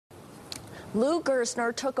Lou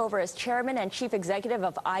Gerstner took over as chairman and chief executive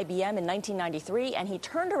of IBM in 1993, and he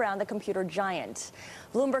turned around the computer giant.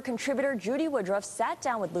 Bloomberg contributor Judy Woodruff sat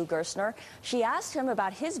down with Lou Gerstner. She asked him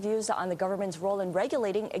about his views on the government's role in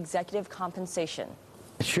regulating executive compensation.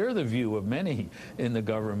 I share the view of many in the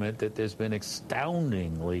government that there's been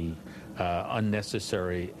astoundingly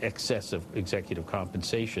unnecessary, excessive executive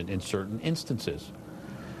compensation in certain instances.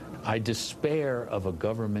 I despair of a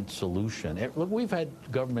government solution. Look, we've had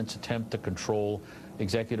governments attempt to control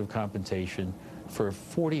executive compensation for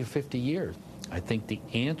 40 or 50 years. I think the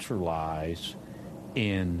answer lies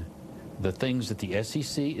in the things that the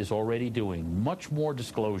SEC is already doing. Much more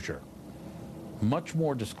disclosure, much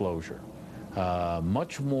more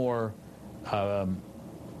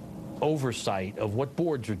oversight of what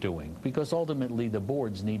boards are doing, because ultimately the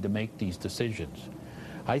boards need to make these decisions.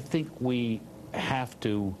 I think we have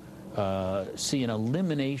to see an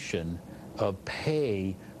elimination of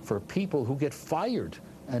pay for people who get fired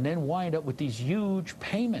and then wind up with these huge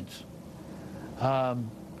payments. And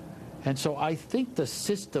so I think the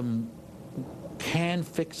system can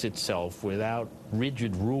fix itself without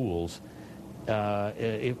rigid rules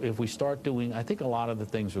if we start doing, I think, a lot of the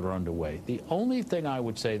things that are underway. The only thing I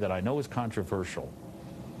would say that I know is controversial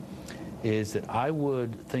is that I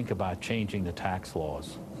would think about changing the tax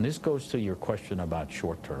laws. And this goes to your question about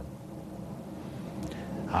short-term.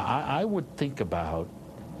 I would think about,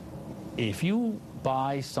 if you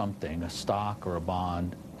buy something, a stock or a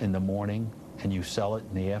bond, in the morning and you sell it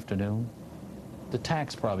in the afternoon, the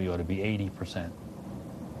tax probably ought to be 80%.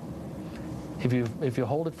 If you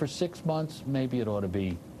hold it for 6 months, maybe it ought to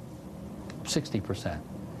be 60%.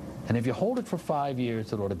 And if you hold it for 5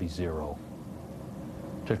 years, it ought to be 0.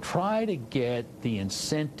 To try to get the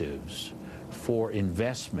incentives for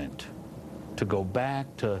investment to go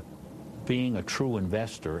back to being a true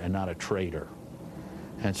investor and not a trader.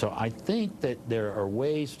 And so I think that there are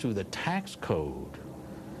ways through the tax code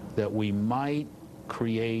that we might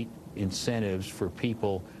create incentives for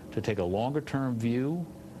people to take a longer-term view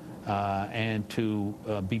and to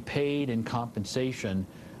be paid in compensation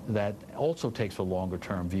that also takes a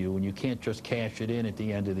longer-term view, and you can't just cash it in at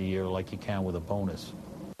the end of the year like you can with a bonus.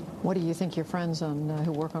 What do you think your friends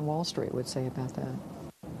who work on Wall Street would say about that?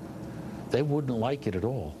 They wouldn't like it at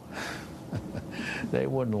all. They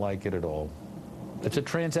wouldn't like it at all. It's a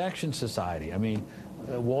transaction society. I mean,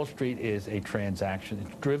 Wall Street is a transaction.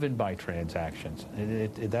 It's driven by transactions.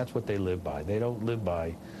 That's what they live by. They don't live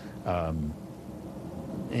by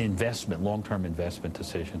investment, long-term investment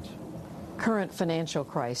decisions. Current financial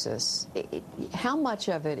crisis, how much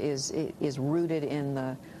of it is rooted in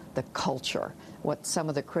the culture? What some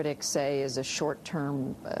of the critics say is a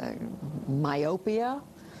short-term myopia,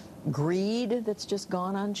 greed that's just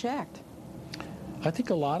gone unchecked. I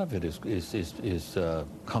think a lot of it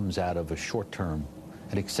comes out of a short-term,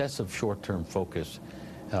 an excessive short-term focus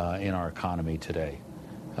in our economy today.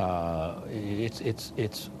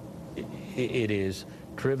 It is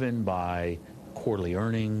driven by quarterly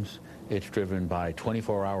earnings. It's driven by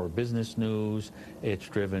 24-hour business news. It's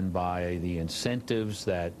driven by the incentives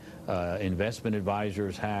that investment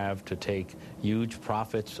advisors have to take huge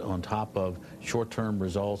profits on top of short-term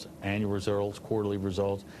results, annual results, quarterly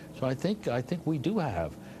results. So I think we do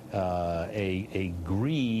have a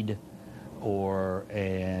greed or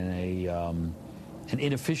an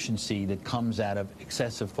inefficiency that comes out of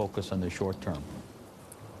excessive focus on the short term.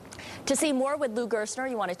 To see more with Lou Gerstner,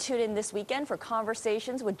 you want to tune in this weekend for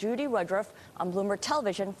Conversations with Judy Woodruff on Bloomberg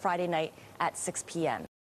Television Friday night at 6 p.m.